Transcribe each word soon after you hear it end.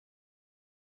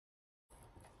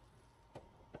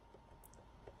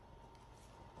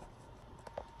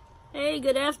Hey,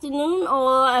 good afternoon,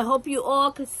 or I hope you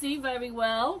all can see very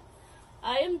well.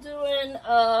 I am doing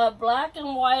a black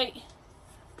and white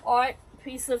art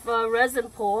piece of resin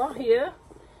pour here.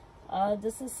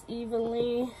 This is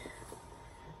evenly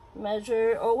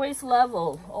measured, always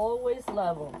level,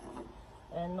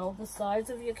 and know the size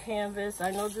of your canvas.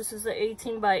 I know this is an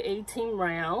 18 by 18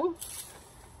 round,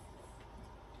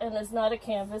 and it's not a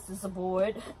canvas, it's a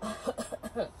board.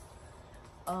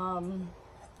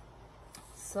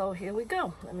 So here we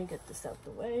go. Let me get this out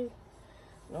the way.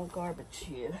 No garbage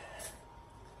here.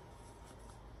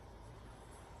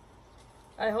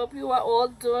 I hope you are all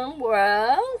doing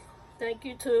well. Thank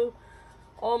you to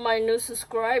all my new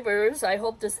subscribers. I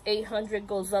hope this 800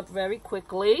 goes up very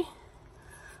quickly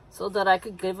so that I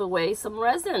could give away some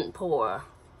resin pour.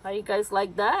 How you guys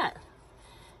like that?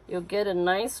 You'll get a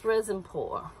nice resin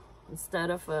pour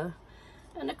instead of an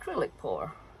acrylic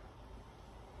pour.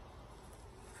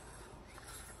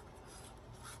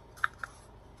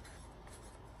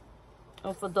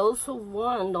 And for those who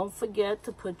won, don't forget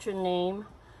to put your name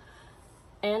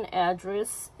and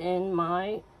address in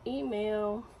my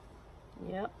email.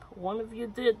 Yep, one of you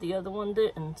did, the other one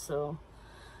didn't. So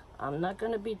I'm not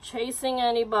going to be chasing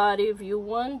anybody. If you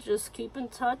won, just keep in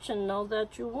touch and know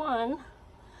that you won,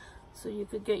 so you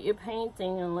could get your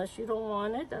painting. Unless you don't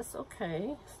want it, that's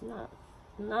okay. It's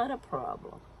not a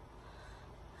problem.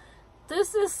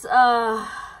 This is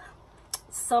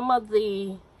some of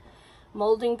the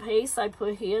molding paste I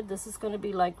put here. This is going to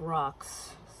be like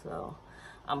rocks, so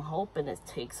I'm hoping it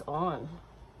takes on.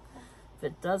 If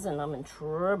it doesn't, I'm in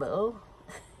trouble.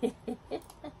 I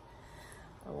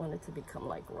want it to become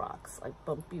like rocks, like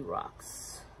bumpy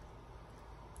rocks.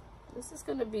 This is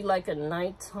going to be like a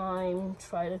nighttime,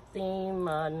 try to theme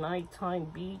nighttime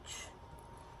beach.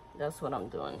 That's what I'm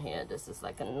doing here. This is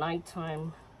like a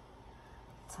nighttime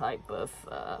type of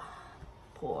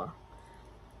pour.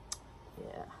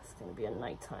 Yeah, it's going to be a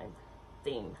nighttime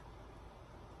theme.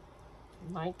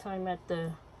 Nighttime at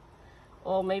the,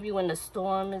 or maybe when the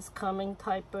storm is coming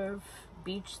type of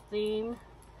beach theme.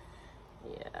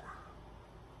 Yeah.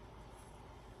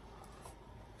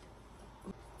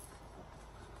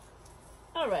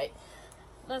 All right,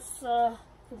 let's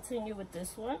continue with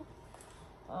this one.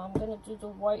 I'm going to do the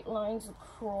white lines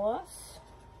across.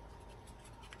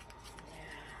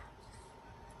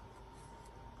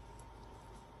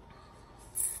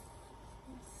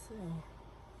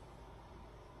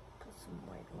 Put some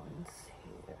white lines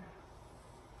here.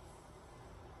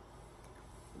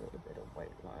 A little bit of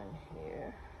white line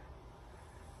here.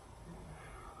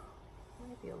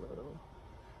 Maybe a little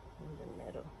in the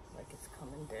middle, like it's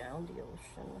coming down the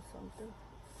ocean or something.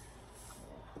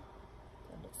 Yeah,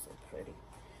 that looks so pretty.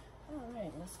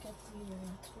 Alright, let's get the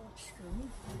torch going.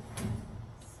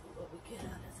 See what we get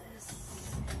out of this.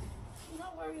 I'm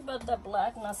not worried about that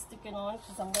black not sticking on,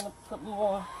 because I'm going to put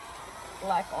more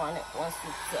black on it once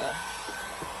it's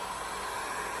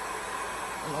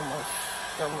I'm almost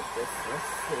done with this. Let's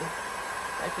see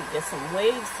if I could get some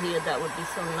waves here. That would be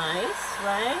so nice,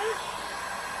 right?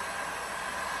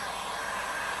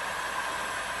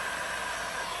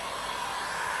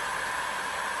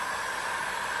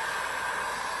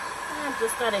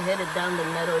 Just gotta hit it down the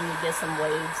middle and you get some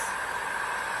waves.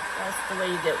 That's the way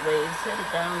you get waves. Hit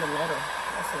it down the middle.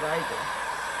 That's what I do.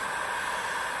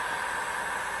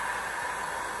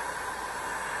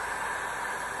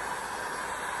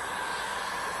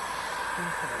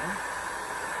 Okay.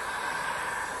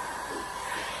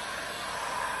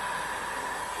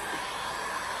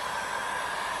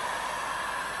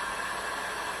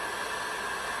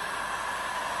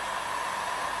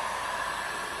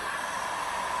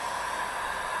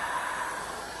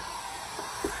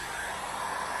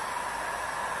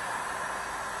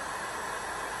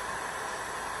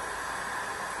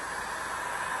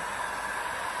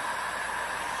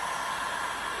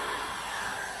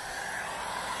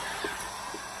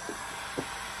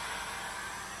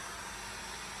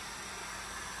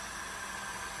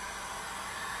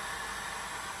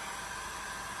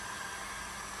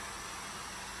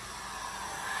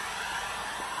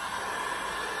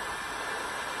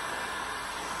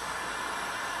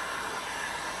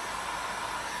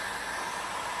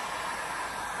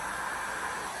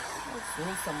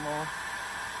 Need some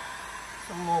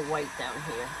more white down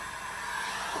here.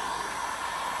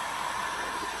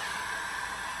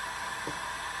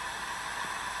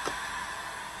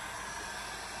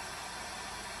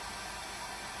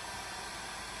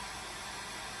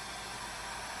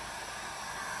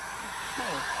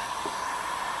 Okay.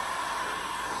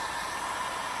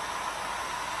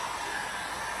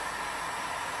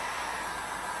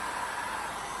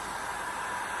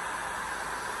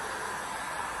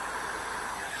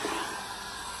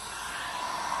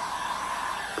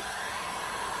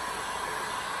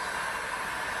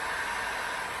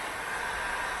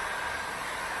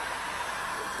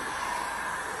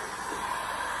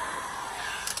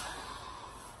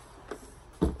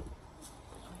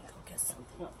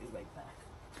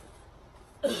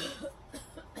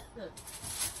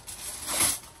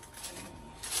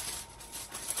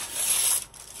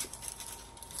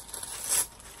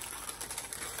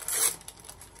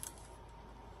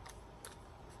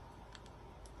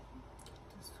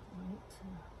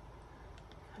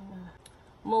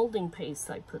 molding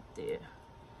paste I put there.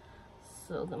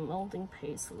 So the molding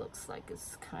paste looks like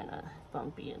it's kind of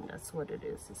bumpy, and that's what it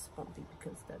is. It's bumpy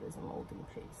because that is a molding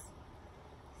paste.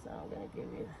 So I'm going to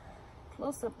give you a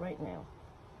close-up right now.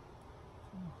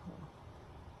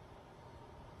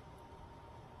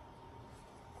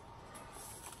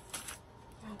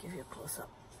 I'll give you a close-up.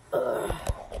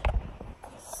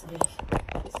 Let's see.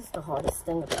 This is the hardest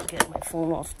thing about getting my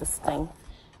phone off this thing.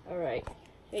 All right,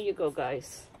 here you go,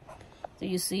 guys. Do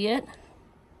you see it?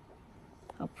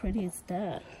 How pretty is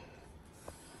that?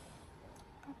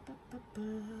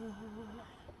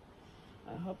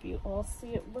 I hope you all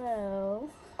see it well.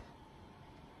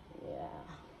 Yeah,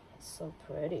 it's so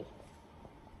pretty.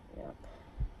 Yep.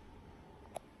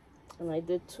 And I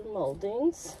did 2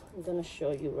 moldings. I'm gonna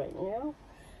show you right now.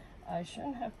 I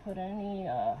shouldn't have put any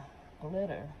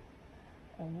glitter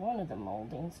on one of the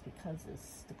moldings because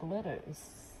the glitter is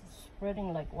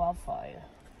spreading like wildfire.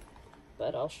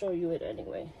 But I'll show you it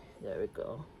anyway. There we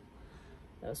go.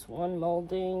 That's one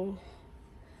molding.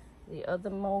 The other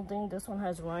molding, this one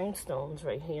has rhinestones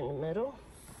right here in the middle.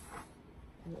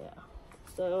 Yeah.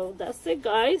 So that's it,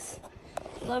 guys.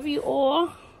 Love you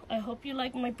all. I hope you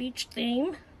like my beach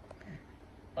theme.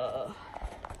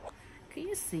 Can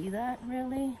you see that,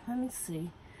 really? Let me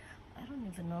see. I don't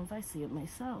even know if I see it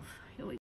myself. Here we go.